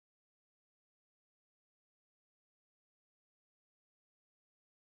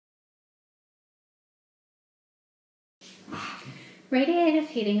Radiative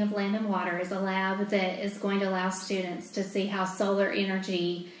heating of land and water is a lab that is going to allow students to see how solar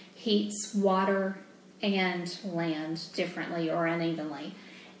energy heats water and land differently or unevenly.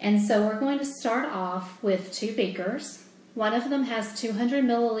 And so we're going to start off with two beakers. One of them has 200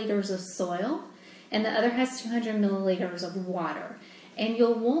 milliliters of soil and the other has 200 milliliters of water. And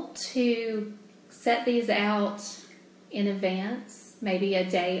you'll want to set these out in advance, maybe a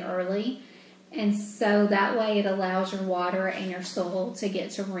day early. And so that way it allows your water and your soil to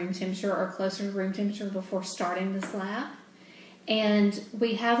get to room temperature or closer to room temperature before starting this lab. And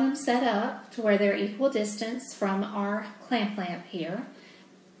we have them set up to where they're equal distance from our clamp lamp here.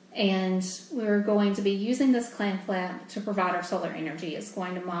 And we're going to be using this clamp lamp to provide our solar energy. It's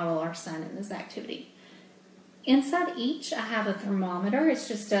going to model our sun in this activity. Inside each, I have a thermometer. It's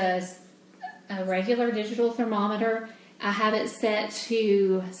just a regular digital thermometer. I have it set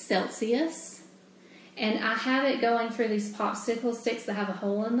to Celsius. And I have it going through these popsicle sticks that have a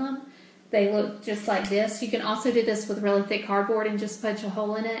hole in them. They look just like this. You can also do this with really thick cardboard and just punch a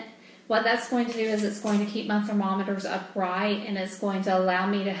hole in it. What that's going to do is it's going to keep my thermometers upright, and it's going to allow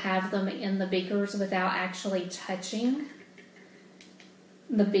me to have them in the beakers without actually touching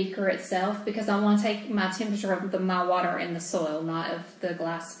the beaker itself, because I want to take my temperature of my water in the soil, not of the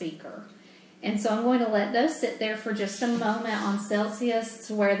glass beaker. And so I'm going to let those sit there for just a moment on Celsius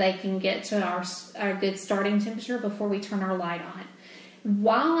to where they can get to our good starting temperature before we turn our light on.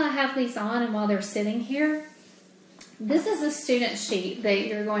 While I have these on and while they're sitting here, this is a student sheet that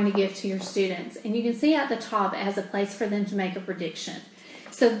you're going to give to your students. And you can see at the top it has a place for them to make a prediction.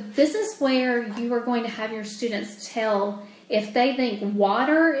 So this is where you are going to have your students tell if they think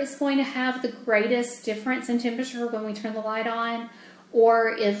water is going to have the greatest difference in temperature when we turn the light on, or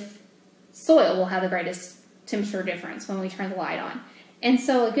if soil will have the greatest temperature difference when we turn the light on. And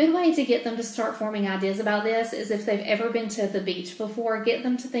so a good way to get them to start forming ideas about this is if they've ever been to the beach before, get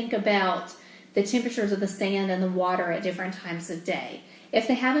them to think about the temperatures of the sand and the water at different times of day. If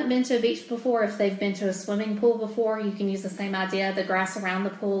they haven't been to a beach before, if they've been to a swimming pool before, you can use the same idea, the grass around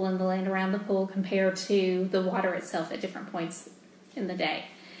the pool and the land around the pool compared to the water itself at different points in the day.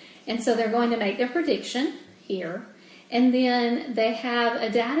 And so they're going to make their prediction here. And then they have a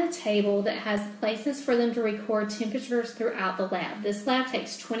data table that has places for them to record temperatures throughout the lab. This lab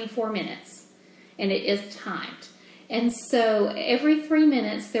takes 24 minutes and it is timed. And so every 3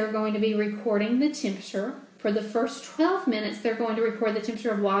 minutes they're going to be recording the temperature. For the first 12 minutes they're going to record the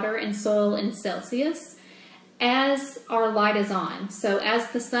temperature of water and soil in Celsius as our light is on. So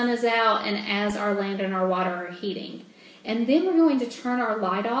as the sun is out and as our land and our water are heating. And then we're going to turn our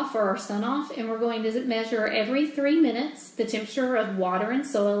light off or our sun off, and we're going to measure every 3 minutes the temperature of water and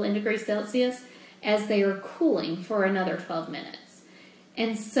soil in degrees Celsius as they are cooling for another 12 minutes.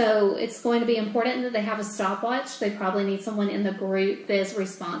 And so it's going to be important that they have a stopwatch. They probably need someone in the group that is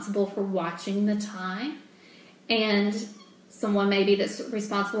responsible for watching the time, and someone maybe that's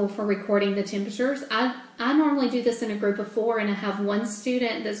responsible for recording the temperatures. I normally do this in a group of 4, and I have one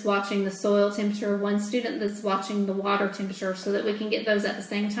student that's watching the soil temperature, one student that's watching the water temperature, so that we can get those at the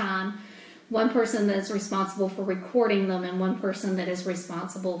same time. One person that is responsible for recording them, and one person that is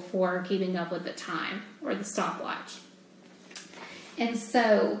responsible for keeping up with the time or the stopwatch. And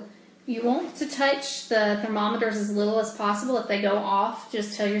so you want to touch the thermometers as little as possible. If they go off,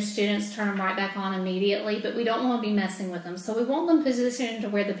 just tell your students, turn them right back on immediately, but we don't want to be messing with them. So we want them positioned to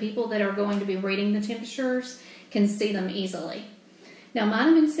where the people that are going to be reading the temperatures can see them easily. Now mine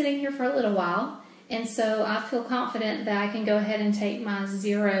have been sitting here for a little while, and so I feel confident that I can go ahead and take my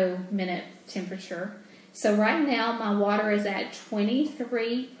 0-minute temperature. So right now my water is at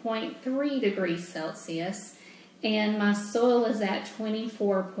 23.3 degrees Celsius. And my soil is at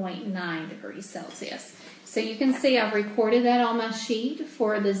 24.9 degrees Celsius. So you can see I've recorded that on my sheet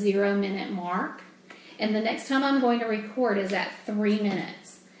for the 0-minute mark. And the next time I'm going to record is at 3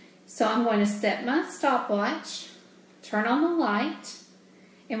 minutes. So I'm going to set my stopwatch, turn on the light,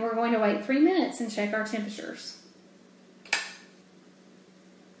 and we're going to wait 3 minutes and check our temperatures.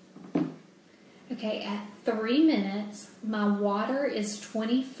 Okay, at 3 minutes, my water is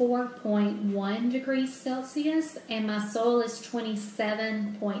 24.1 degrees Celsius and my soil is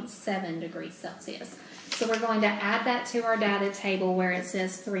 27.7 degrees Celsius. So we're going to add that to our data table where it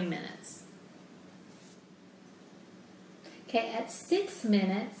says 3 minutes. Okay, at 6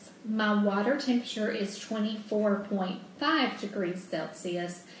 minutes, my water temperature is 24.5 degrees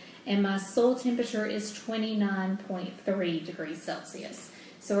Celsius and my soil temperature is 29.3 degrees Celsius.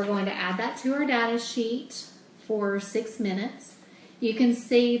 So we're going to add that to our data sheet for 6 minutes. You can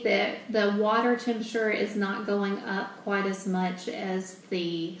see that the water temperature is not going up quite as much as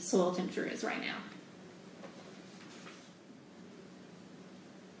the soil temperature is right now.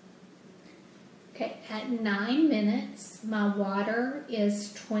 Okay, at 9 minutes, my water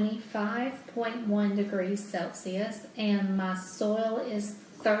is 25.1 degrees Celsius and my soil is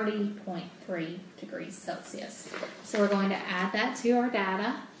 30.3 degrees Celsius. So we're going to add that to our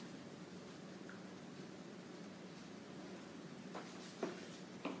data.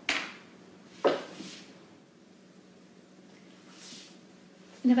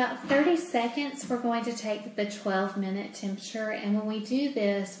 In about 30 seconds, we're going to take the 12-minute temperature, and when we do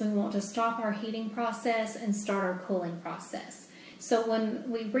this, we want to stop our heating process and start our cooling process. So when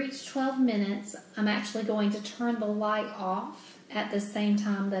we reach 12 minutes, I'm actually going to turn the light off at the same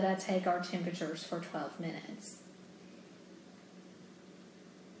time that I take our temperatures for 12 minutes.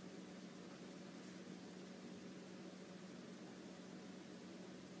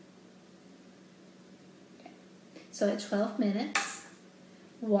 Okay. So at 12 minutes,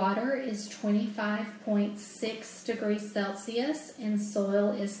 water is 25.6 degrees Celsius and soil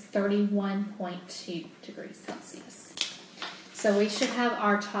is 31.2 degrees Celsius. So we should have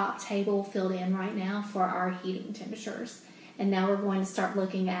our top table filled in right now for our heating temperatures. And now we're going to start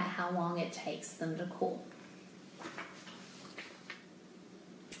looking at how long it takes them to cool.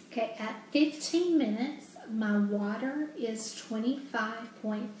 Okay, at 15 minutes, my water is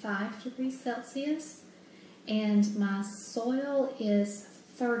 25.5 degrees Celsius and my soil is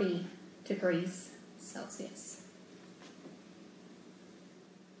 30 degrees Celsius.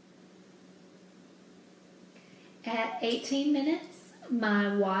 At 18 minutes,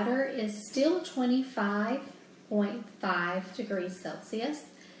 my water is still 25.5 degrees Celsius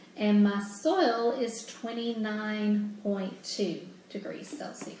and my soil is 29.2 degrees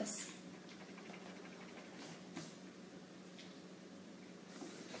Celsius.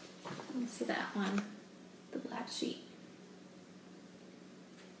 Let's see that one, the black sheet.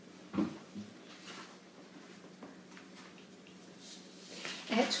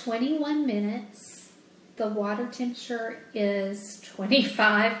 At 21 minutes, the water temperature is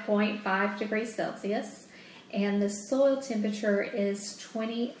 25.5 degrees Celsius and the soil temperature is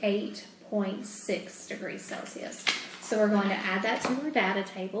 28.6 degrees Celsius. So we're going to add that to our data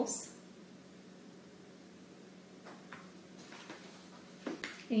tables.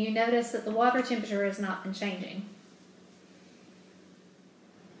 And you notice that the water temperature has not been changing.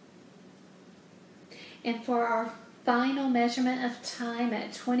 And for our final measurement of time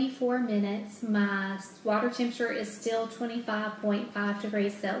at 24 minutes, my water temperature is still 25.5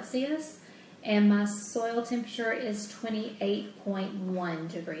 degrees Celsius and my soil temperature is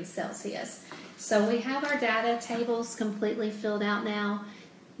 28.1 degrees Celsius. So we have our data tables completely filled out now.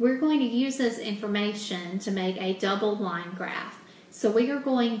 We're going to use this information to make a double line graph. So we are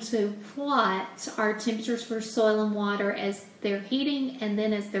going to plot our temperatures for soil and water as they're heating and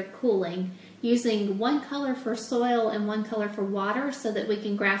then as they're cooling, using one color for soil and one color for water so that we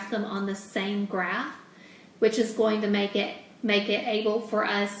can graph them on the same graph, which is going to make it able for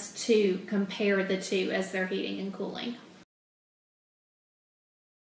us to compare the two as they're heating and cooling.